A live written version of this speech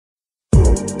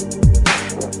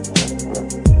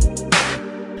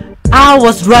I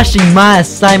was rushing my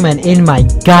assignment in my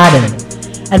garden,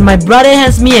 and my brother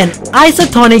hands me an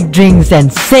isotonic drink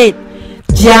and said,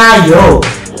 "Jiayou,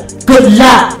 good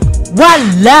luck."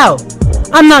 Walao,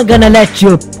 I'm not gonna let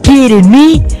you pity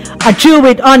me. I threw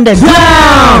it on the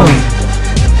ground.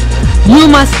 You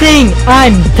must think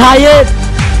I'm tired.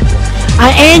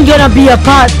 I ain't gonna be a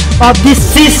part of this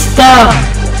system.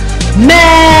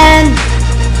 Man,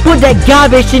 put that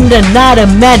garbage in another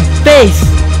man's face.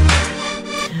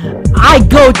 I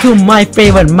go to my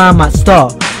favorite mamak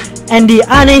store, and the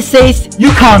aneh says,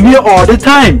 "You come here all the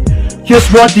time.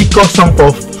 Here's roti Kosong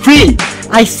for free."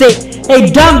 I say, "Hey,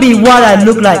 Thumbi, what I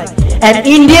look like? An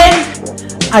Indian?"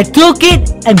 I took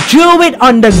it and threw it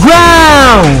on the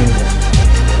ground.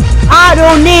 I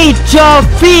don't need your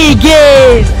free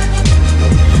gift.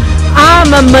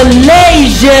 I'm a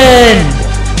Malaysian.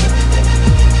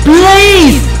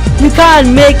 Please, you can't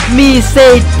make me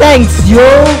say thanks,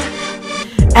 yo.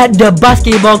 At the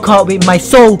basketball court with my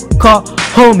so-called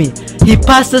homie, he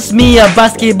passes me a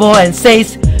basketball and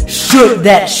says, "Shoot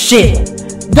that shit."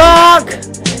 Dog,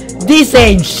 this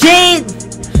ain't shit.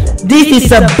 This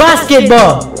is a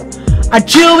basketball. I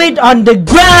threw it on the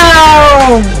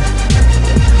ground.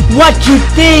 What you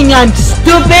think, I'm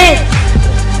stupid?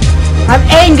 I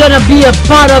ain't gonna be a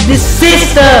part of this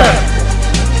system.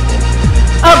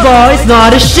 A boy's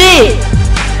not a shit.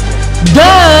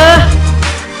 Duh.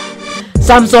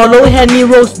 Some solo hand me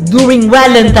rose during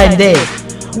Valentine's Day.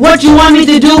 What you want me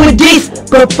to do with this?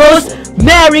 Propose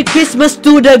Merry Christmas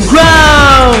to the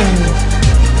ground.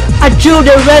 I threw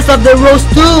the rest of the rose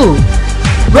too.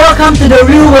 Welcome to the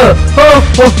real world. Ho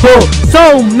ho ho.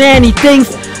 So many things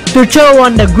to throw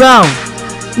on the ground.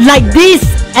 Like this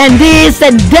and this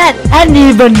and that and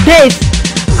even this.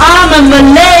 I'm a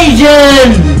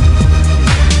Malaysian.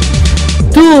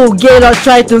 Two gaylords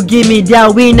try to give me their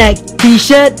V-neck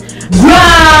t-shirt.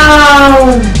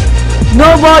 Ground.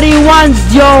 Nobody wants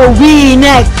your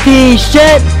V-neck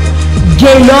t-shirt.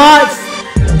 Gaylords.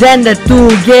 Then the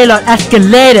two gaylords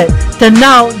escalated. Turned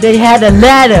out they had a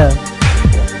ladder,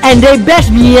 and they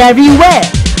bashed me everywhere.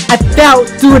 I fell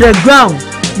to the ground.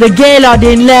 The gaylord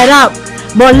didn't let up,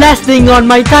 molesting on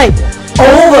my type.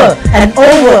 Over and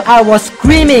over I was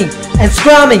screaming and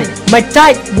screaming. My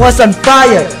type was on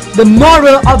fire. The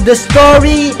moral of the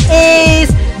story is,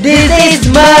 this is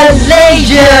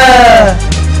Malaysia.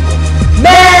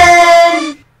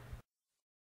 Man!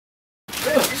 I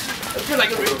feel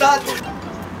like a retard.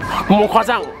 More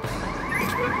croissant.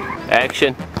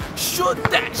 Action. Shoot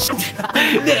that shit.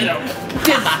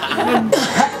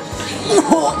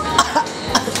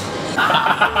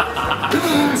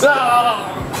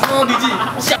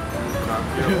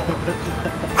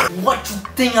 What you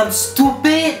think, I'm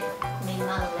stupid?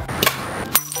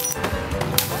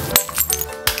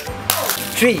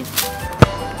 3